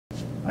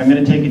I'm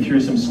going to take you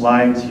through some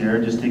slides here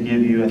just to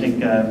give you, I think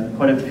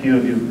quite a few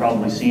of you have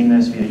probably seen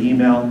this via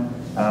email,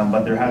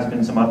 but there has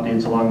been some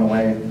updates along the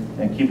way,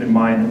 and keep in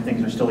mind that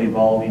things are still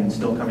evolving and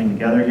still coming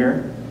together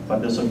here,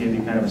 but this will give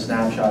you kind of a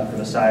snapshot for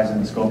the size and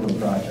the scope of the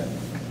project.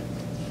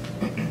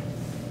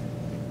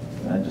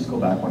 Just go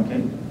back one,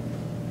 Kate.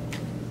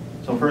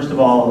 So first of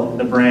all,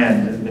 the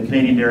brand, the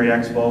Canadian Dairy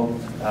Expo,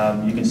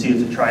 you can see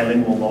it's a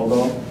trilingual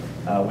logo.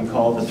 We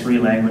call it the three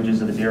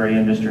languages of the dairy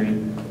industry,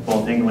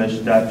 both English,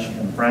 Dutch,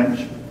 and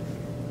French.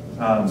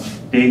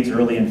 Dates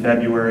early in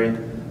February.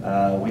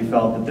 We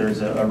felt that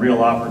there's a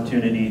real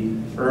opportunity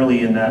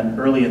early in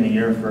the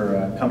year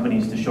for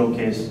companies to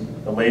showcase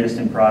the latest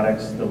in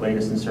products, the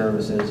latest in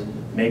services,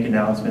 make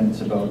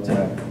announcements about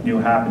new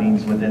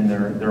happenings within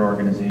their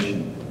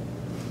organization.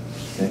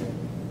 Okay.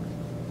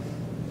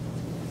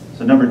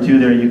 So number two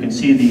there, you can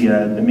see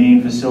the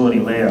main facility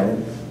layout.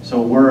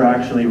 So we're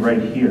actually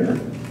right here,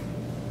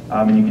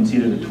 and you can see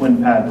there's a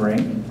twin pad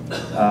rink.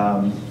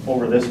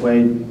 Over this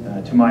way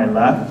to my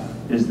left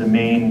is the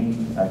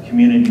main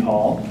community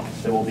hall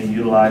that will be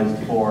utilized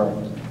for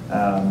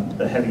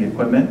the heavy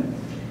equipment,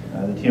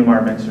 the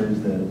TMR mixers,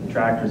 the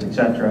tractors,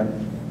 etc.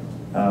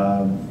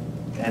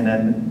 And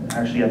then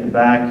actually at the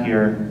back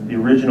here, the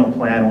original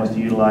plan was to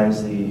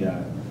utilize the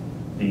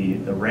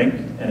rink,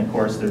 and of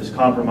course there's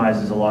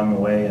compromises along the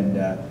way,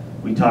 and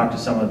we talked to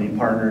some of the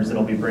partners that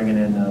will be bringing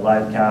in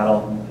live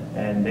cattle,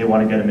 and they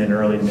want to get them in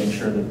early to make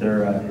sure that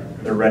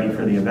they're ready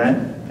for the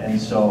event.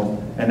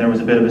 And there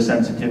was a bit of a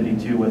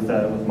sensitivity too with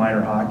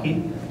minor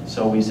hockey.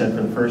 So we said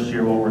for the first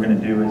year what we're going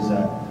to do is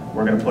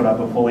we're going to put up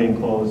a fully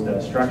enclosed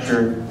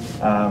structure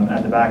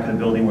at the back of the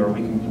building where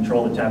we can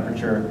control the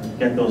temperature,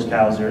 get those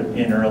cows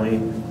in early,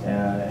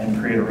 and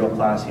create a real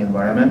classy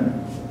environment.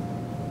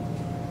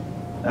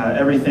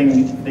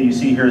 Everything that you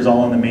see here is all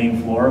on the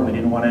main floor. We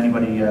didn't want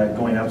anybody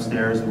going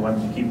upstairs. We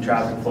wanted to keep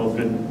traffic flow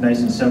good,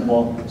 nice and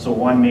simple. So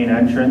one main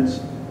entrance,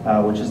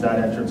 which is that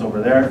entrance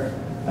over there.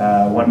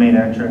 One main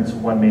entrance,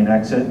 one main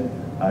exit,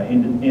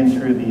 in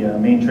through the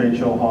main trade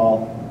show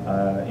hall,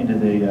 into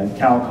the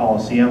Cow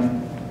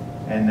Coliseum,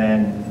 and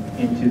then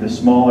into the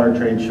smaller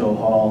trade show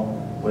hall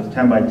with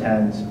 10 by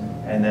 10s,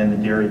 and then the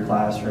dairy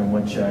classroom,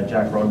 which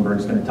Jack Rodenberg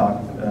is going to talk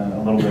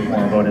a little bit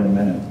more about in a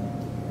minute.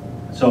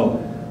 So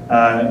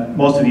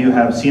most of you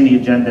have seen the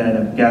agenda and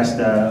have guessed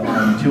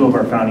on two of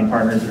our founding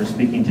partners that are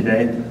speaking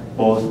today,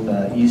 both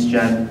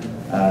EastGen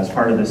as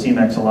part of the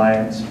CMEX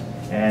Alliance,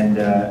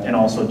 and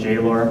also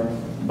Jaylor.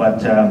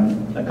 But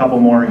a couple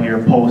more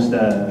here. Post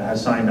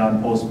has signed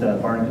on, Post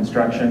Barn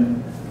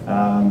Construction,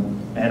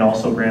 and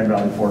also Grand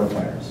Valley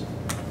Fortifiers.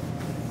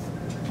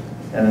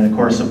 And then of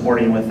course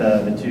supporting with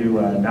the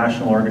two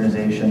national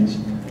organizations,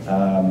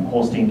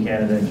 Holstein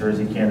Canada and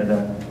Jersey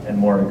Canada, and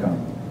more to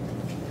come.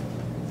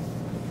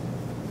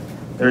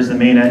 There's the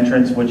main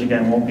entrance, which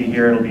again won't be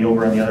here, it'll be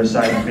over on the other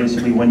side. And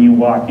basically when you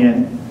walk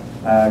in,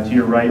 to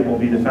your right will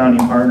be the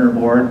founding partner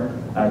board.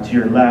 To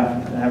your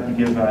left, I have to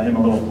give him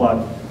a little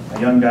plug. A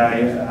young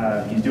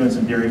guy, he's doing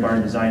some dairy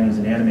barn design. He's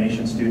an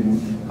animation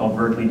student called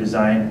Berkeley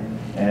Design,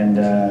 and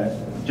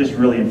just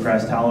really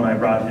impressed. Hal and I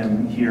brought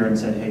him here and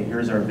said, hey,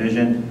 here's our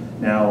vision.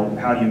 Now,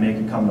 how do you make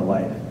it come to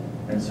life?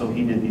 And so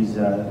he did these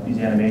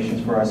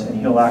animations for us, and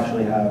he'll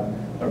actually have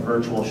a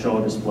virtual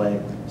show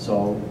display.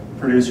 So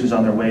producers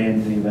on their way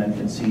into the event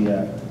can see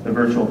the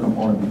virtual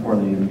component before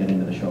they even get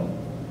into the show.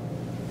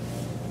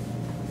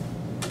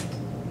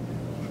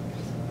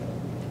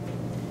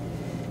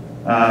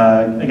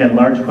 Again,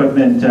 large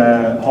equipment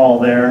hall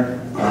there.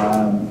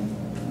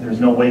 There's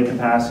no weight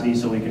capacity,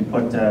 so we can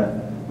put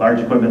large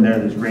equipment there.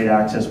 There's great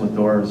access with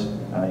doors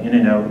in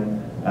and out.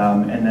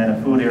 And then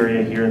a food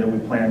area here that we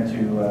plan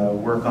to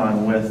work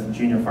on with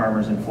junior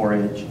farmers and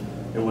 4-H.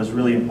 It was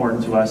really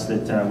important to us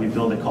that we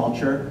build a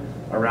culture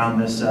around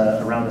this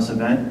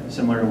event,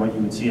 similar to what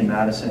you would see in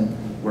Madison,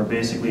 where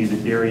basically the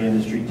dairy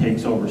industry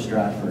takes over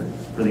Stratford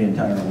for the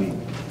entire week.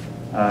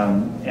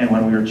 And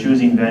when we were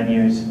choosing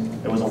venues,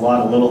 there was a lot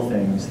of little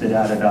things that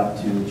added up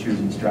to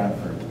choosing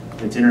Stratford.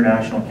 It's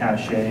international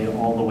cachet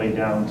all the way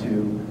down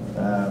to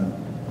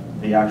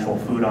the actual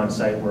food on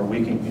site where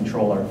we can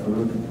control our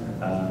food.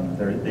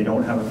 They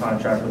don't have a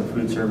contract with a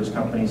food service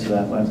company, so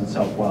that lends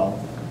itself well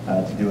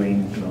to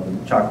doing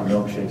the chocolate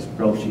milkshakes,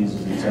 grilled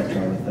cheeses,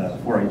 etc. with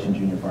 4-H and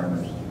junior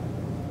farmers.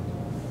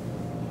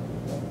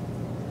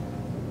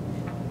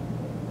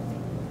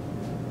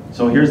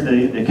 So here's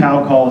the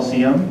Cow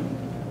Coliseum.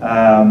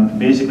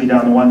 Basically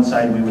down the one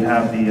side we would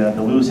have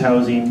the loose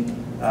housing,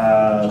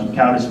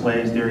 cow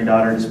displays, dairy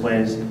daughter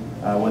displays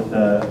with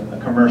a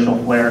commercial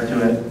flair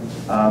to it,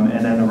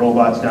 and then the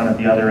robots down at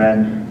the other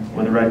end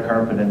with a red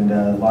carpet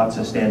and lots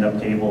of stand-up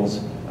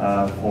tables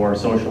for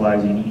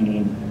socializing,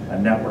 eating,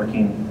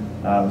 networking.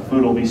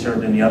 Food will be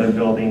served in the other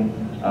building,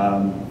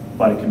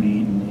 but it can be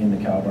eaten in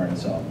the cow barn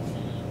itself.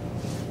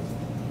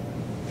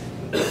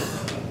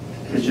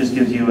 This just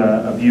gives you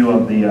a view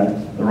of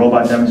the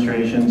robot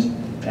demonstrations.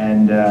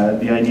 And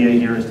the idea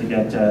here is to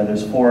get,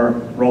 there's 4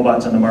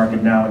 robots on the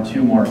market now and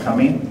 2 more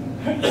coming.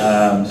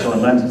 So it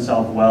lends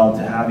itself well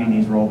to having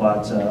these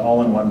robots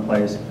all in one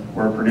place,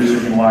 where a producer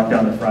can walk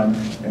down the front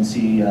and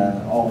see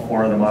all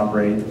 4 of them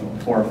operate,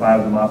 4 or 5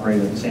 of them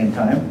operate at the same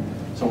time.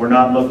 So we're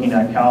not looking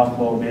at cow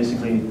flow.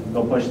 Basically,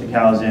 they'll push the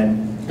cows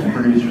in, and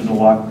producers will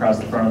walk across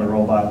the front of the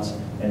robots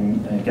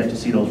and get to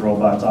see those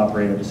robots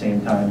operate at the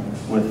same time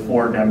with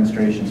 4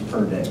 demonstrations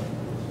per day.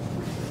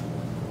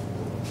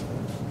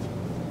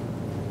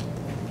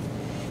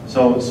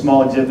 So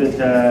small exhibit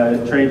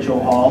trade show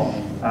hall.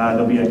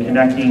 There'll be a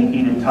connecting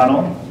heated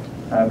tunnel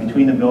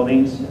between the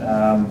buildings.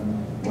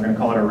 We're going to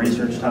call it a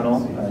research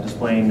tunnel,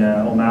 displaying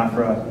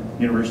OMAFRA,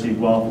 University of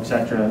Guelph,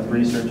 etc.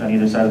 research on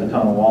either side of the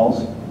tunnel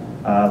walls,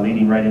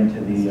 leading right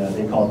into the,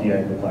 they call it the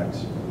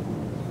Agriplex.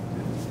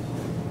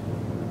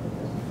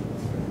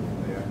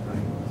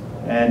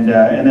 And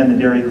then the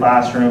dairy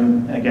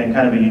classroom, again,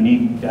 kind of a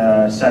unique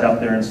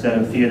setup there. Instead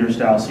of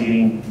theater-style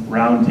seating,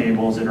 round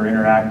tables that are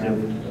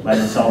interactive, lend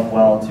itself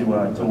well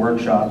to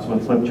workshops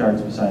with flip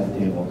charts beside the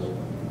tables.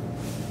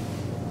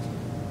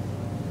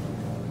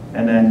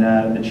 And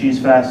then the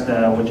Cheese Fest,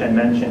 which I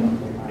mentioned,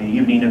 the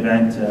evening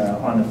event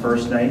on the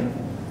first night,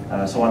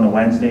 so on the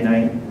Wednesday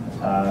night,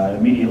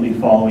 immediately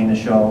following the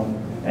show,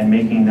 and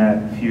making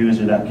that fuse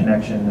or that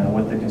connection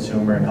with the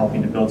consumer and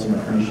helping to build some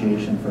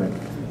appreciation for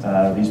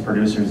these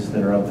producers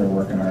that are out there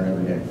working hard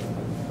every day.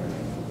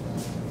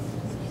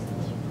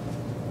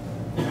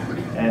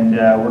 And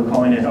we're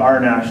calling it our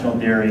National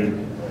Dairy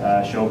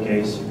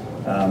Showcase.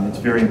 It's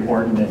very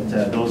important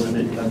that those of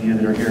you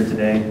that are here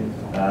today,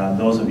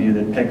 those of you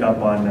that pick up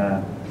on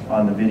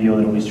the video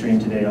that will be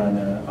streamed today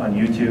on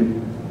YouTube,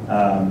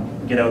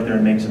 get out there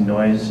and make some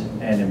noise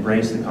and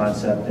embrace the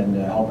concept and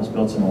help us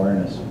build some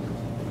awareness.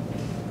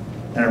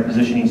 And our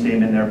positioning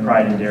statement there,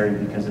 pride in dairy,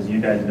 because as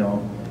you guys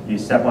know, you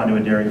step onto a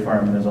dairy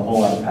farm and there's a whole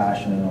lot of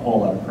passion and a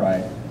whole lot of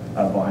pride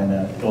behind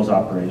those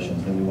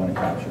operations that we want to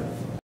capture.